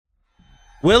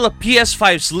Will a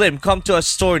PS5 Slim come to a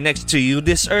store next to you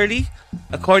this early?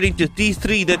 According to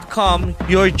T3.com,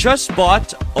 your just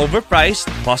bought, overpriced,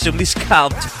 possibly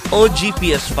scalped OG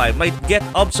PS5 might get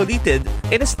obsoleted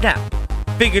in a snap.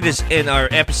 Figure this in our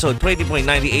episode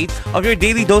 20.98 of your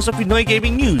daily dose of Pinoy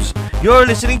gaming news. You're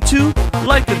listening to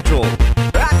Light Control.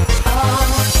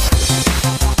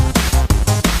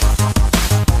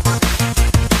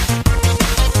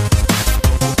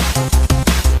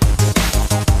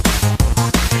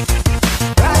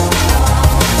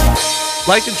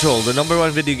 Light Control, the number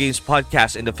one video games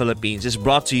podcast in the Philippines, is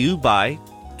brought to you by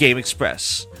Game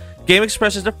Express. Game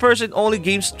Express is the first and only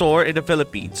game store in the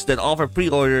Philippines that offer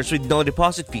pre-orders with no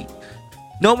deposit fee.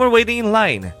 No more waiting in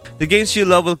line. The games you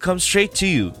love will come straight to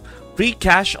you. Free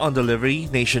cash on delivery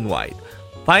nationwide.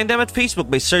 Find them at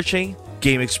Facebook by searching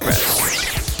Game Express.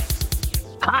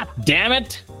 Hot damn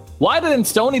it! Why didn't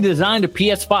Sony design the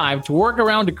PS5 to work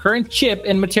around the current chip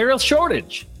and material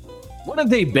shortage?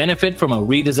 Wouldn't they benefit from a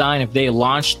redesign if they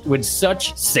launched with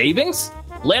such savings?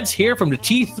 Let's hear from the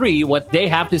T3 what they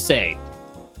have to say.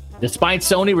 Despite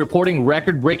Sony reporting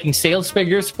record-breaking sales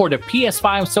figures for the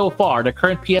PS5 so far, the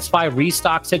current PS5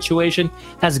 restock situation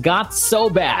has got so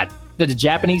bad that the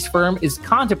Japanese firm is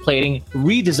contemplating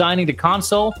redesigning the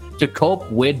console to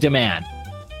cope with demand.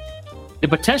 The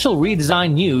potential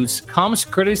redesign news comes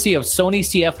courtesy of Sony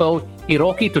CFO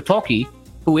Hiroki Totoki,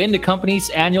 who in the company's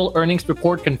annual earnings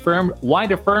report confirmed why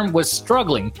the firm was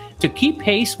struggling to keep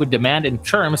pace with demand in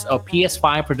terms of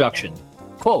PS5 production.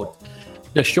 Quote,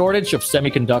 "The shortage of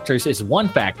semiconductors is one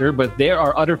factor, but there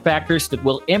are other factors that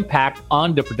will impact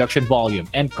on the production volume,"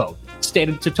 end quote,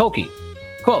 stated Totoki.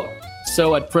 Quote,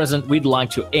 "So at present, we'd like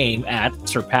to aim at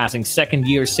surpassing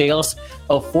second-year sales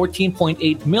of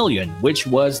 14.8 million, which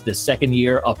was the second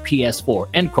year of PS4,"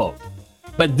 end quote.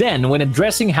 But then, when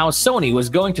addressing how Sony was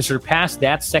going to surpass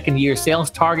that second-year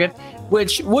sales target,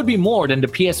 which would be more than the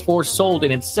PS4 sold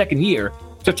in its second year,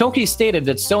 Totoki stated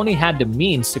that Sony had the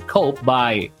means to cope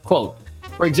by, quote,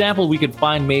 "For example, we could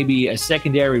find maybe a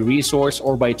secondary resource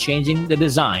or by changing the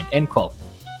design," end quote.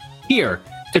 Here,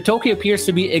 Totoki appears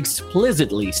to be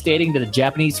explicitly stating that the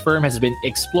Japanese firm has been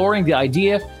exploring the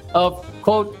idea of,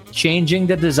 quote, "changing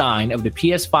the design of the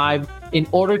PS5 in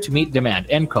order to meet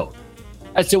demand," end quote.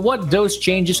 As to what those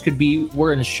changes could be,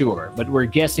 we're unsure, but we're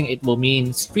guessing it will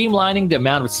mean streamlining the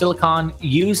amount of silicon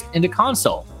used in the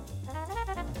console.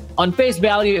 On face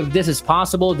value, if this is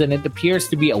possible, then it appears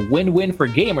to be a win-win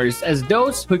for gamers, as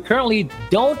those who currently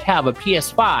don't have a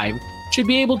PS5 should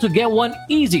be able to get one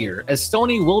easier, as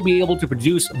Sony will be able to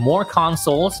produce more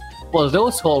consoles, while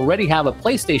those who already have a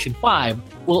PlayStation 5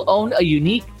 will own a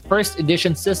unique first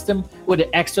edition system with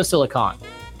an extra silicon.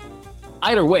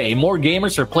 Either way, more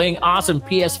gamers are playing awesome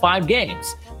PS5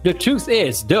 games. The truth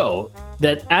is, though,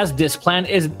 that as this plan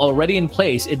isn't already in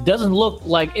place, it doesn't look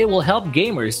like it will help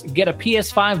gamers get a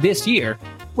PS5 this year,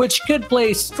 which could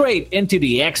play straight into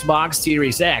the Xbox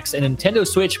Series X and Nintendo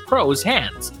Switch Pro's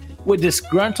hands, with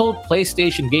disgruntled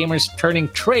PlayStation gamers turning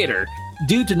traitor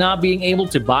due to not being able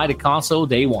to buy the console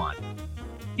they want.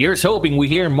 Here's hoping we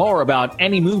hear more about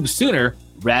any moves sooner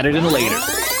rather than later.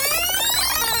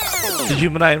 Si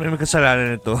Jim Ryan may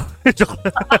kasalanan nito.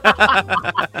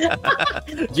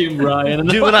 Jim Ryan.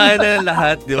 Jim Ryan na lang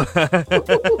lahat, di ba?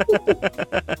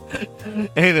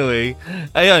 Anyway,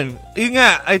 ayun. Yun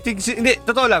nga, I think, hindi,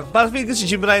 totoo lang. Parang feeling ko si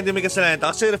Jim Ryan din may kasalanan nito.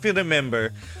 Kasi if you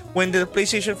remember, when the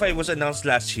PlayStation 5 was announced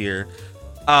last year,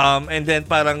 and then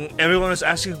parang everyone was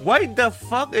asking, why the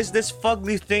fuck is this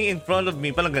fugly thing in front of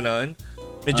me? Parang ganon.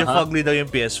 Medyo fugly daw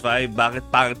yung PS5. Bakit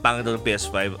pangit daw yung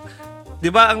PS5? Di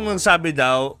ba ang sabi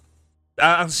daw,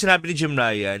 ang sinabi ni Jim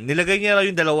Ryan, nilagay niya raw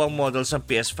yung dalawang models ng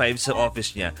PS5 sa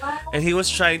office niya. And he was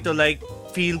trying to like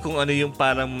feel kung ano yung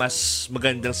parang mas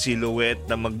magandang silhouette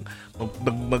na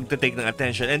mag-take ng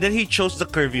attention. And then he chose the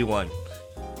curvy one.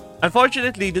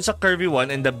 Unfortunately, dun sa curvy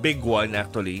one and the big one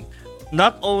actually,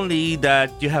 not only that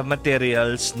you have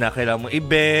materials na kailangan mong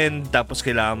i-bend, tapos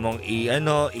kailangan mong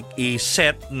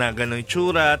i-set na gano'ng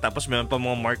tsura, tapos meron pa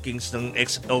mga markings ng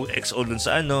XO dun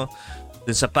sa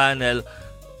dun sa panel.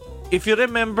 If you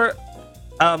remember,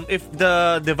 if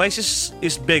the device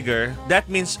is bigger,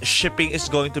 that means shipping is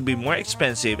going to be more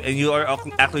expensive and you are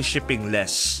actually shipping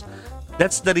less.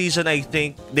 That's the reason I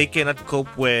think they cannot cope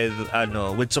with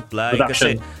supply.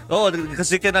 Production.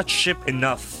 Kasi they cannot ship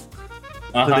enough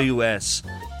to the US.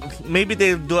 Maybe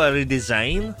they'll do a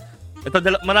redesign. Ito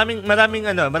maraming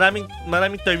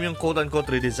term yung quote-unquote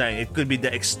redesign. It could be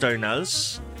the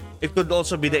externals. It could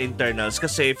also be the internals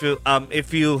kasi if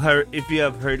you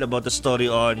have heard about the story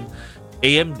on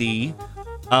AMD,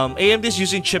 AMD is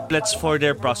using chiplets for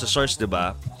their processors,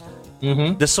 diba?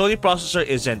 Mm-hmm. The Sony processor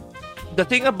isn't. The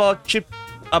thing about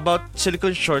about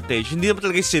silicon shortage, hindi naman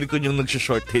talaga yung silicon yung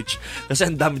nag-shortage kasi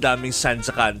ang dami-daming sand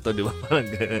sa kanto, di ba? Parang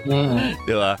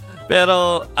di ba?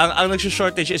 Pero ang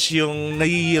nag-shortage is yung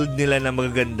nai-yield nila ng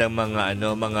magagandang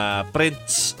mga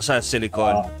prints sa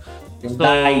silicon. Yung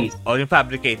dies. Yung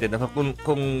fabricated,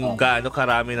 kung gaano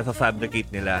karami na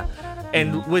fabricate nila.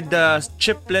 And with the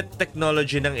chiplet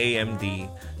technology ng AMD,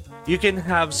 you can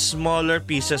have smaller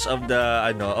pieces of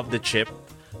the chip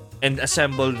and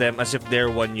assemble them as if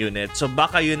they're one unit. So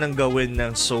baka yun ang gawin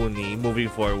ng Sony moving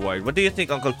forward. What do you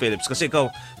think, Uncle Phillips? Kasi ikaw,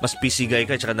 mas PC guy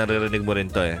ka, tsaka naririnig mo rin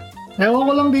to eh. Ewan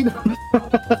ko lang dito.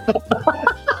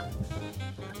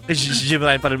 Si Jim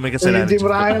Ryan pa rin may kasalanan. Jim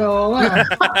Ryan, oo nga.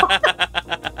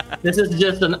 This is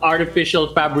just an artificial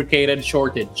fabricated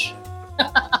shortage.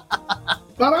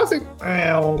 Parang kasi,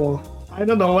 ewan ko. I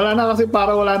don't know, wala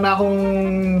na akong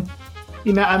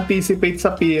ina-anticipate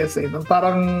sa PS eh.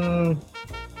 Parang,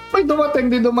 may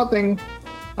dumating.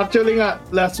 Actually nga,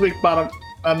 last week parang,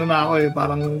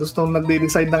 parang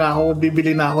nagde-decide na nga ako,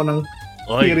 bibili na ako ng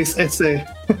Series S eh.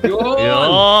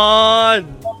 Yun!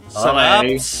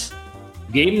 Salaps!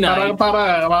 Game na.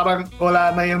 Parang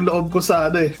wala na yung loob ko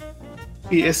sa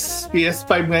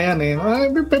PS5 ngayon eh.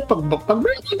 Ang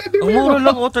mura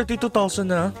lang 32,000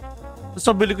 na. Tapos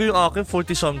nabili ko yung akin,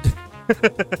 40-something.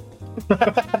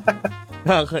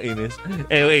 Nakakainis.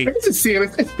 Anyway. Kasi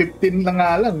Series S, 15 na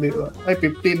nga lang, di ba? Ay,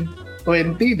 15,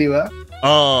 20, di ba?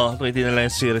 Oo, 20 na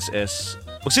lang yung Series S.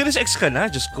 Mag Series X ka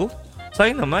na, Diyos ko.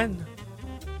 Sayang naman.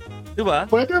 Di ba?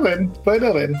 Pwede rin.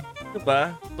 Di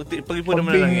ba? Pag-ipunan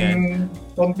mo na lang yan.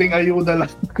 Konting ayuda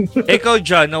lang. Ikaw,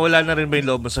 John, nawala na rin ba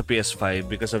yung loob mo sa PS5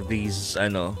 because of these,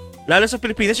 lalo sa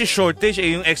Pilipinas, yung shortage,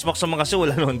 yung Xbox naman kasi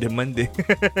wala na on demand eh.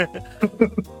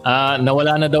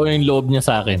 Nawala na daw yung loob niya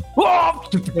sa akin.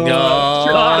 Yun na,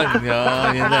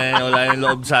 wala yung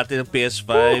loob sa atin ng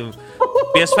PS5.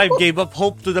 PS5 gave up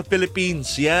hope to the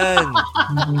Philippines. Yan.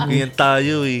 Ganyan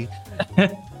tayo eh.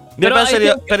 Pero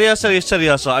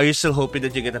seryoso, are you still hoping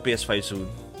that you get a PS5 soon?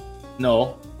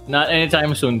 No, not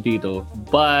anytime soon, Tito.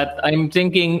 But I'm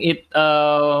thinking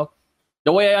the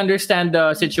way I understand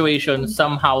the situation,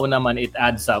 somehow naman it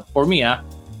adds up. For me,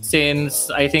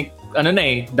 since I think,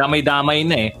 damay-damay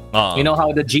na eh. You know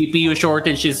how the GPU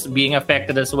shortage is being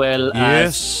affected as well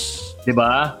as,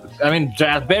 diba? I mean,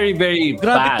 very, very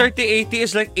bad. Grabe, 3080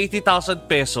 is like 80,000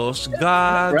 pesos.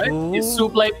 Gago. Right? It's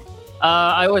soup like,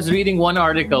 I was reading one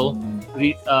article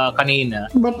kanina.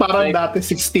 But parang dati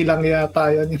 60 lang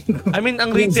yata yun. I mean,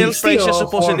 ang retail price niya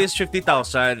supposedly is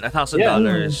 $50,000.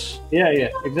 Yeah,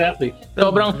 exactly.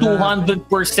 Sobrang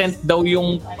 200% daw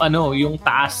yung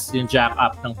taas, yung jack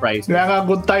up ng price. Kaya nga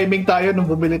good timing tayo nung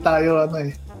bumili tayo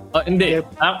Hindi.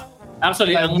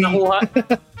 Actually, ang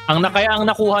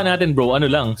nakuha natin, bro,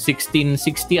 lang,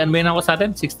 1660, ano ba yun ako sa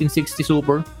atin? 1660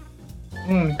 Super.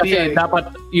 Kasi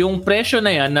dapat yung presyo na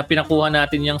yan na pinakuha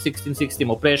natin yung 1660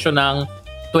 mo, presyo ng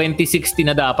 2060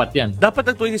 na dapat yan.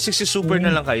 Dapat ang 2060 Super na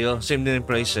lang kayo. Same din yung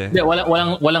price eh. Hindi,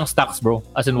 walang stocks, bro.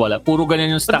 As in wala. Puro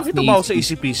ganyan yung stocks. Pero ito ba sa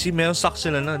ECPC? Meron stocks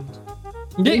sila nun.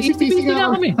 Hindi, ECPC nga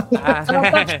kami.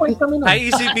 Hi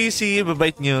ECPC,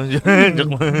 babait nyo.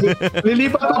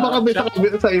 Lilipat pa ba kami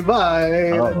sa iba?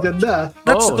 Andyan na.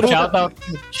 That's true.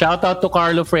 Shout out to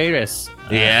Carlo Freires.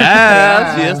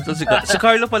 Yes. Si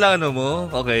Carlo pala mo.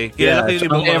 Okay. Kaya kayo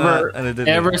ibang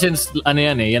ever since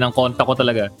yan ang konta ko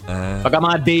talaga. Pagka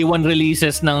mga day one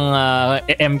releases ng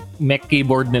Mech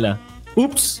keyboard nila.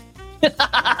 Oops.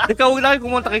 Ikaw, huwag na kayo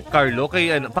kumunta kay Carlo.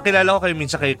 Pakilala ko kayo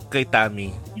minsan kay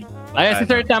Tammy. Si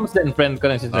Sir Tams din. Friend ko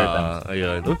na si Sir Tams.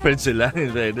 Ayun. Friends sila.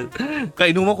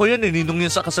 Kainuman ko yan eh. Ninong yan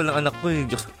sa kasal ng anak ko eh.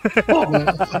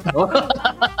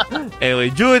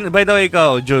 Anyway, June, by the way,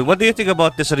 June, what do you think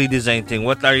about this redesign thing?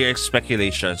 What are your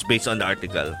speculations based on the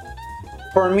article?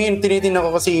 For me, tinitingnan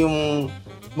ko kasi yung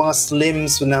mga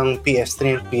slims ng PS3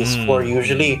 and PS4.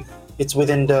 Usually, it's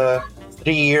within the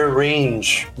 3-year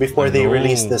range before they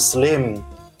release the slim.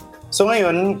 So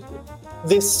ngayon,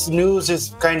 this news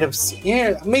is kind of,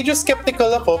 medyo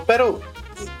skeptical ako, pero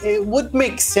it would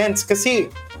make sense kasi,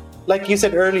 like you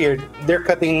said earlier, they're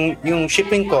cutting yung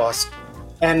shipping cost,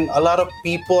 and a lot of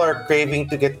people are craving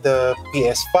to get the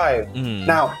PS5.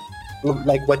 Now,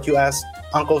 like what you asked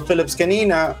Uncle Phillips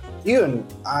kanina,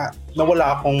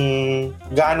 nawala akong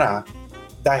gana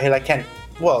dahil I can't,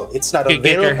 it's not available.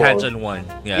 Get your hands on one.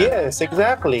 Yeah. Yes,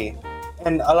 exactly.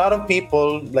 And a lot of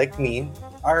people like me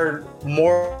are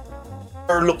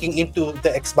looking into the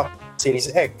Xbox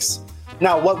Series X.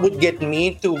 Now, what would get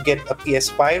me to get a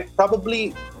PS5?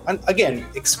 Probably, again,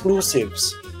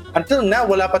 exclusives. Until now,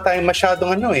 wala pa tayong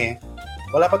masyadong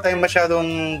wala pa tayong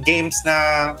masyadong games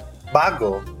na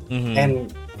bago.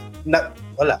 And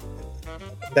wala.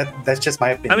 That's just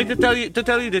my opinion. I mean, to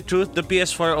tell you the truth, the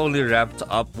PS4 only ramped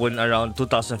up when around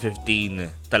 2015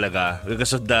 talaga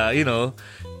because of the, you know,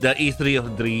 the E3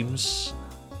 of Dreams,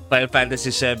 Final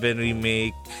Fantasy 7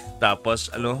 remake,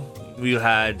 tapos ano, we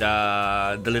had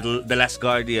the Last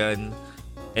Guardian,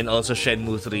 and also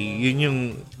Shenmue 3. Yun yung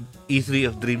E3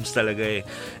 of Dreams talaga eh.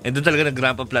 And doon talaga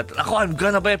nag-ramp up lahat. Ako, I'm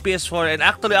gonna buy a PS4. And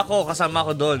actually ako, kasama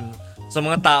ako doon sa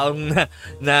mga taong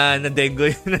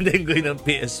na-dengoy ng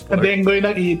PS4. Na-dengoy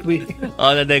ng E3.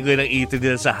 Oo, na-dengoy ng E3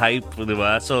 dito sa hype, di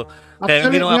ba? So, kaya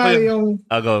Actually, ginawa ko yung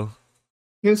go.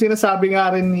 Yung sinasabi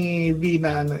nga rin ni V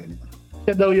na ano,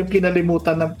 siya daw yung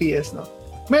kinalimutan ng PS, no?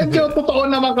 Medyo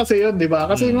totoo naman kasi yun, di ba?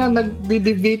 Kasi nga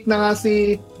nag-debate na nga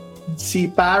si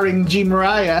paring Jim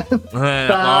Ryan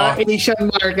sa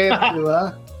Asian market, di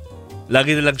ba?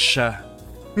 Lagi na lang siya.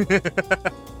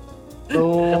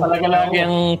 So, talaga lagi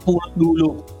ang pulot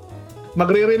dulo.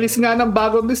 Magre-release nga ng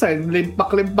bagong design,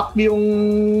 limpak-limpak yung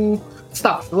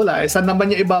stuff. Wala, saan naman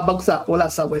niya ibabagsak?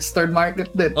 Wala, sa Western market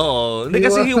din. Oo. Hindi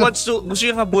kasi he wants to, gusto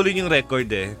niya habulin yung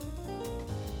record eh.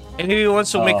 And if he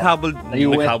wants to make habol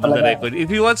the record,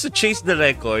 if he wants to chase the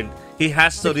record, he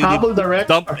has to really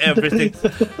dump everything.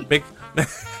 Make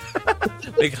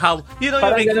habol. You know,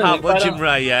 you make habol, Jim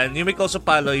Ryan. You make also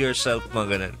follow yourself, mga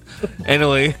ganun.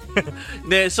 Anyway.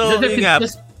 So, yun nga.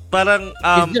 Parang,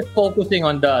 he's just focusing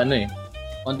on the,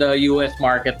 on the US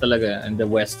market talaga and the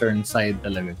Western side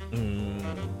talaga.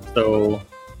 So,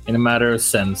 in a matter of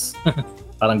sense,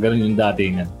 parang ganun yung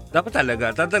datingan. Dapat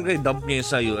talaga i-dump niya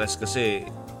sa US kasi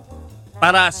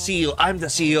para CEO, I'm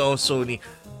the CEO of Sony.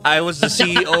 I was the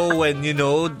CEO when, you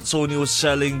know, Sony was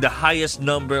selling the highest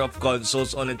number of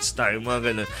consoles on its time, mga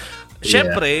ganun.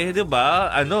 Siyempre, di ba,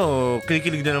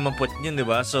 kinikilig na naman po niyan, di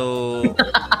ba? So,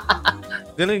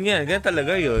 ganun yan, ganun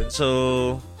talaga yun.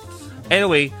 So,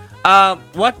 anyway,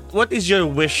 what is your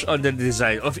wish on the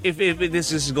design? If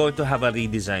this is going to have a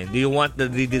redesign, do you want the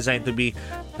redesign to be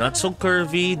not so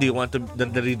curvy? Do you want the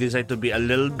redesign to be a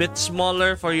little bit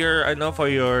smaller for your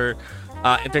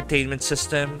entertainment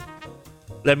system?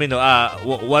 Let me know.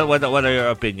 What are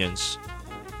your opinions?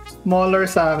 Smaller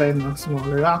sa akin,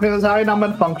 smaller. Sa akin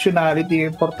naman functionality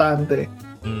importante.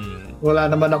 Wala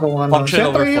naman akong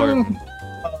function over form.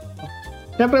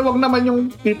 Siyempre, wag naman yung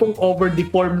tipong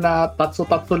over-deform na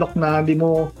tatso-tatsulok na hindi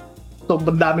mo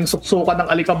daming suksukan ng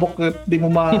alikabok, hindi mo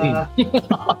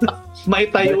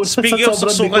maitayo sa Speaking of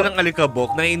sobrang suksukan ng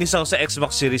alikabok, naiinis ako sa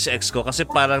Xbox Series X ko kasi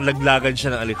parang laglagan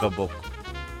siya ng alikabok.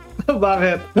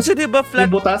 Bakit? Kasi 'di ba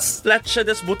flat siya,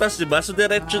 das butas, 'di ba? So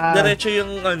diretso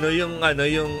yung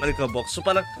alikabok. So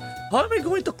parang how am I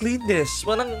going to clean this?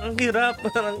 Parang ang hirap,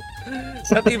 parang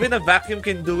not even a vacuum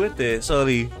can do it eh.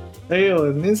 Sorry.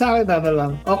 Ayun, yun sa akin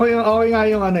lang. Okay nga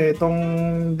yung itong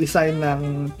design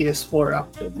ng PS4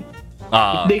 actually.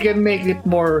 If they can make it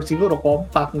more siguro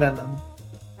compact ganun.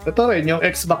 Ito rin yung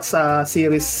Xbox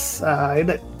Series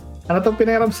ano tong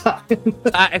pinahiram sa akin?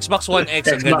 Xbox One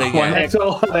X ang ganda niya.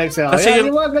 Xbox One X. Kasi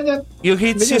ganyan. Yung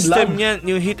heat system niyan,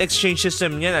 yung heat exchange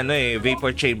system niyan,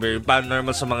 vapor chamber,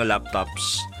 normal sa mga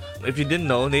laptops. If you didn't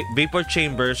know, vapor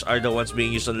chambers are the ones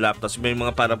being used on laptops. May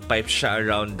mga parang pipes siya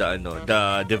around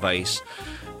the device.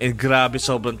 And grabe,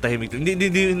 sobrang tahimik.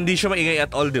 Hindi siya maingay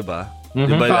at all, di ba?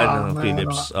 Di ba,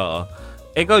 Philips? Oo.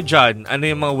 Ikaw, John, ano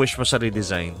yung mga wish mo sa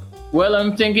redesign? Well,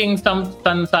 I'm thinking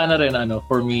sana rin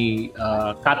for me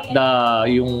cut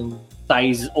yung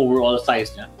size, overall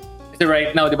size niya. Kasi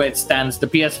right now, 'di ba, the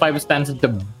PS5 stands at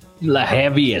the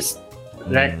heaviest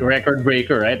record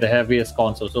breaker, right? The heaviest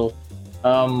console. So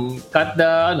cut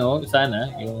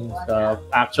sana yung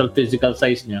actual physical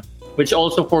size niya, which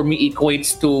also for me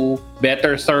equates to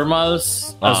better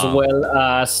thermals as well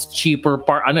as cheaper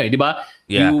di ba?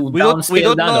 Yeah. We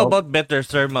don't know about better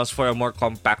thermals for a more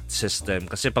compact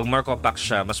system. Kasi pag more compact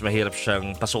siya, mas mahirap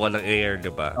siyang pasukan ng air, di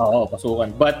ba? Oo,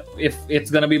 pasukan. But if it's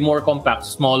gonna be more compact,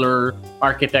 smaller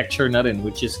architecture na rin,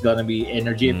 which is gonna be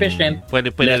energy efficient.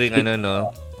 Pwede rin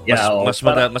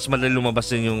mas madali lumabas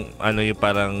din yung yung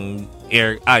parang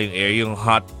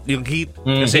yung heat.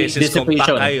 Kasi since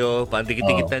compact kayo,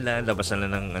 pandikit-dikit na lang, labas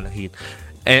na lang ng heat.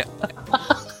 And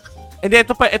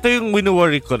ito yung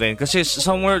wino-worry ko rin kasi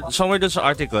somewhere doon sa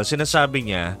article sinasabi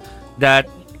niya that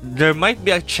there might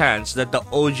be a chance that the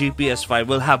OG PS5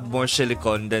 will have more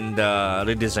silicon than the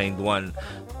redesigned one.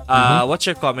 What's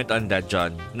your comment on that,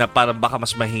 John? Na parang baka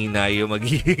mas mahina yung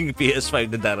magiging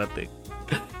PS5 na darating.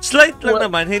 Slight lang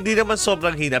naman, hindi naman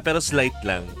sobrang hina pero slight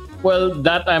lang. Well,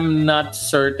 that I'm not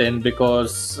certain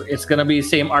because it's gonna be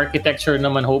same architecture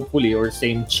naman hopefully or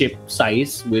same chip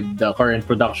size with the current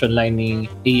production line ni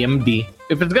AMD.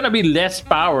 If it's gonna be less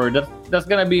power, that's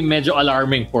gonna be medyo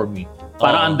alarming for me.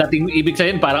 Parang ang dating, ibig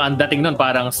sabihin, parang ang dating nun,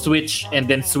 parang Switch and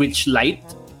then Switch Lite.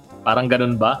 Parang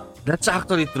ganun ba? That's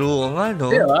actually true. Nga,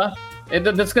 no? Yeah.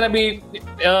 That's gonna be,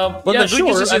 Well, yeah, the good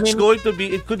sure. news is it's going to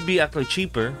be, it could be actually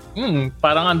cheaper.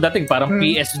 Parang ang dating, parang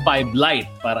PS5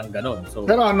 Lite. Parang ganun. So,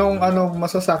 Pero anong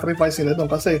masasacrifice nila doon?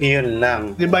 Kasi, Yun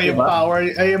lang. di ba yung power,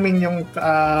 yung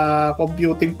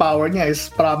computing power niya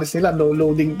is promise nila, no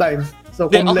loading time.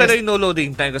 So, Then, kung okay less, na yung no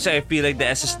loading time kasi I feel like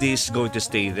the SSD is going to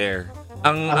stay there.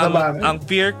 Ang sabagay. ang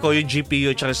fear ko yung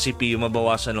GPU at CPU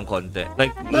mabawasan ng konti. Like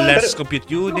less compute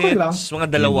units, mga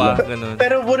dalawa ganun.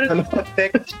 Pero wouldn't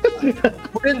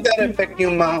that affect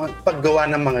yung mga paggawa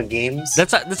ng mga games?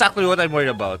 That's actually what I'm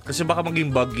worried about kasi baka maging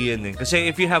buggy yan eh. Kasi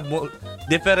if you have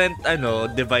different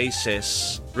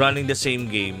devices running the same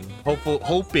game,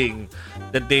 hoping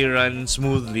that they run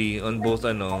smoothly on both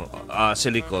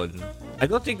silicon. I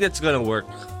don't think that's gonna work.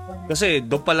 Kasi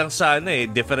doon pa lang sa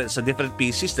different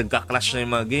PCs nagka-crash na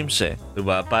yung mga games eh.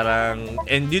 Diba? Parang,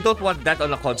 and you don't want that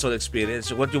on a console experience.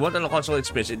 What you want on a console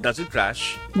experience, it doesn't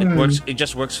crash. It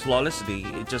just works flawlessly.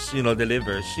 It just,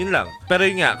 delivers. Yun lang. Pero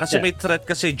yun nga, kasi may threat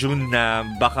kasi June na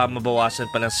baka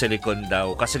mabawasan pa ng silicon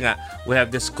daw. Kasi nga, we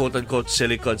have this quote-unquote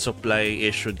silicon supply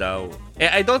issue daw.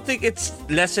 I don't think it's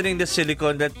lessening the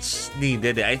silicon that's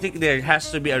needed. I think there has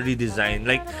to be a redesign.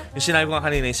 Like, yung sinabi ko nga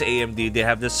kanina sa AMD, they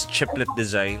have this chiplet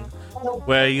design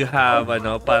where you have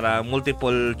para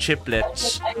multiple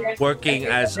chiplets working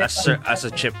as a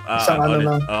chip as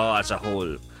a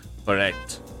whole.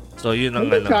 Correct. So yun ang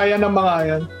kaya ng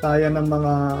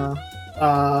mga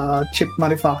chip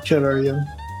manufacturer yun.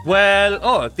 Well,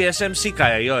 TSMC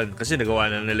kaya yon kasi nagawa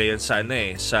na nila yun sa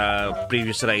sa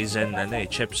previous Ryzen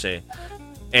chips eh.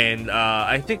 And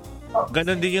I think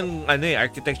ganun din yung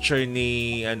architecture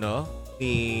ni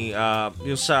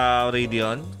yung sa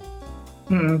Radeon.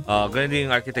 Ganun din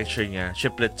yung architecture niya,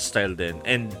 chiplet style din.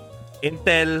 And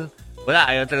Intel, wala,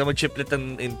 ayaw talaga mag-chiplet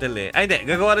ng Intel eh. Ay, hindi,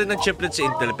 gagawa rin ng chiplet si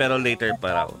Intel pero later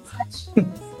pa raw.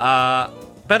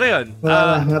 Pero yun,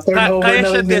 kaya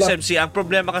siya TSMC. Ang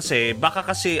problema kasi, baka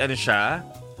kasi siya,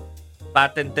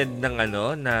 patented ng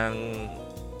ng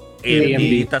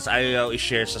AMD, tas ayaw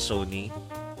i-share sa Sony.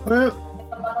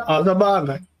 Sa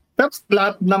bagay. Pero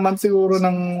lahat naman siguro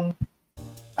ng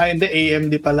hindi,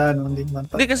 AMD pala, no?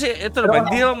 Hindi kasi ito naman,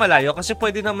 hindi naman malayo kasi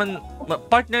pwede naman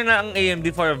partner na ang AMD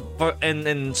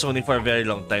and Sony for a very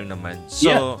long time naman.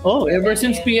 So, ever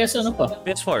since PS4.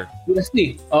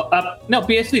 PS3.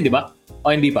 PS3, di ba? O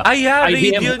hindi pa?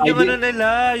 Radeon yung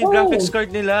nila, yung graphics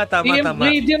card nila, tama.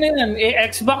 Radeon na yan.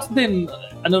 Xbox din,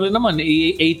 rin naman,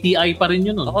 ATI pa rin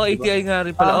yun. ATI nga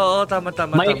rin pala.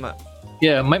 tama.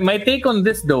 Yeah, my take on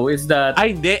this though is that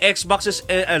hindi, Xbox is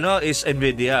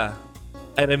Nvidia.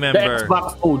 I remember. The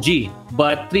Xbox OG,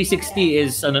 but 360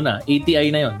 is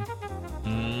ATI na yun.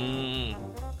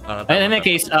 In any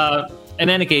case,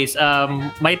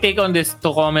 my take on this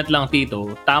to comment lang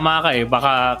Tito. Tama ka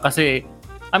baka kasi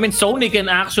Sony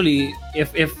can actually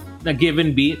if a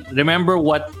given beat, remember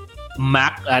what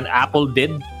Mac and Apple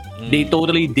did? They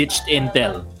totally ditched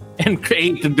Intel and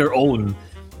created their own.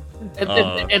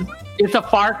 It's a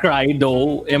far cry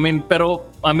though. Pero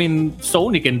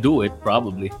Sony can do it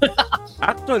probably.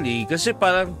 Actually, kasi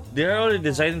parang they're already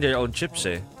designing their own chips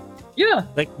eh. Yeah.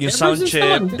 Like yung sound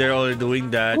chip, they're already doing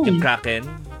that. Yung Kraken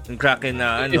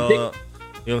na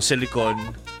yung silicon.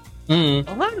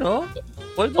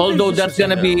 Although that's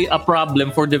gonna be a problem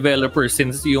for developers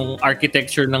since yung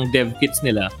architecture ng dev kits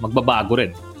nila magbabago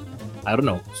rin. I don't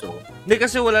know. So Hindi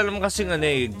kasi wala naman kasing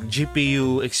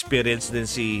GPU experience din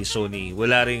si Sony.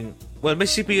 Wala ring, well, may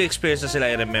CPU experience na sila,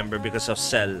 I remember, because of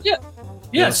Cell.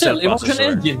 Yeah, Cell Emotion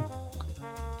Engine.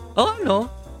 Oh, no?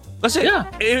 Kasi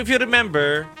if you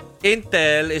remember,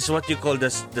 Intel is what you call the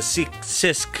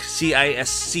CISC.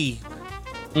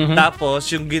 Mm-hmm.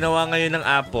 Tapos yung ginawa ngayon ng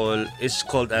Apple is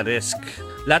called a RISC.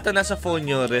 Lahat na nasa phone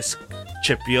nyo, RISC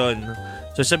chip yun.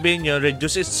 So sabihin nyo,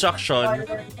 reduce instruction,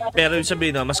 pero yung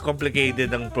sabihin nyo, mas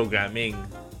complicated ang programming.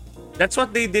 That's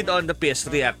what they did on the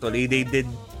PS3 actually. They did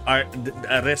a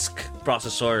RISC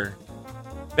processor.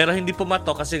 Pero hindi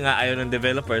pumatok kasi nga ayaw ng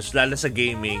developers, lalo sa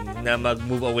gaming, na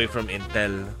mag-move away from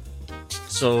Intel.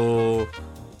 So,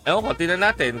 ewan ko, tingnan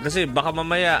natin. Kasi baka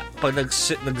mamaya, pag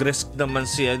nag-RISC naman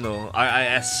si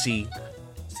RISC,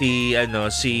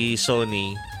 si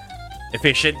Sony,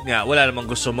 efficient nga, wala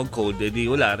namang gusto mag-code, edi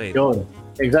wala rin. Yun.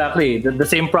 Exactly. The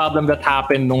same problem that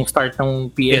happened nung start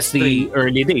ng PS3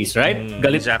 early days, right?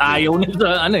 Galit exactly. Ayaw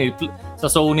nila sa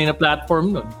Sony na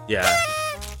platform nun. Yeah.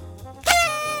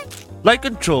 Light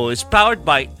Control is powered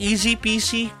by Easy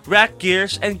PC, Rack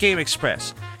Gears, and Game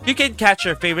Express. You can catch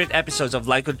your favorite episodes of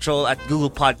Light Control at Google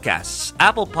Podcasts,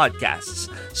 Apple Podcasts,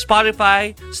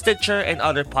 Spotify, Stitcher, and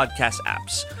other podcast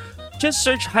apps. Just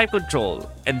search Hype Control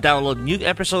and download new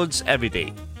episodes every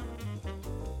day.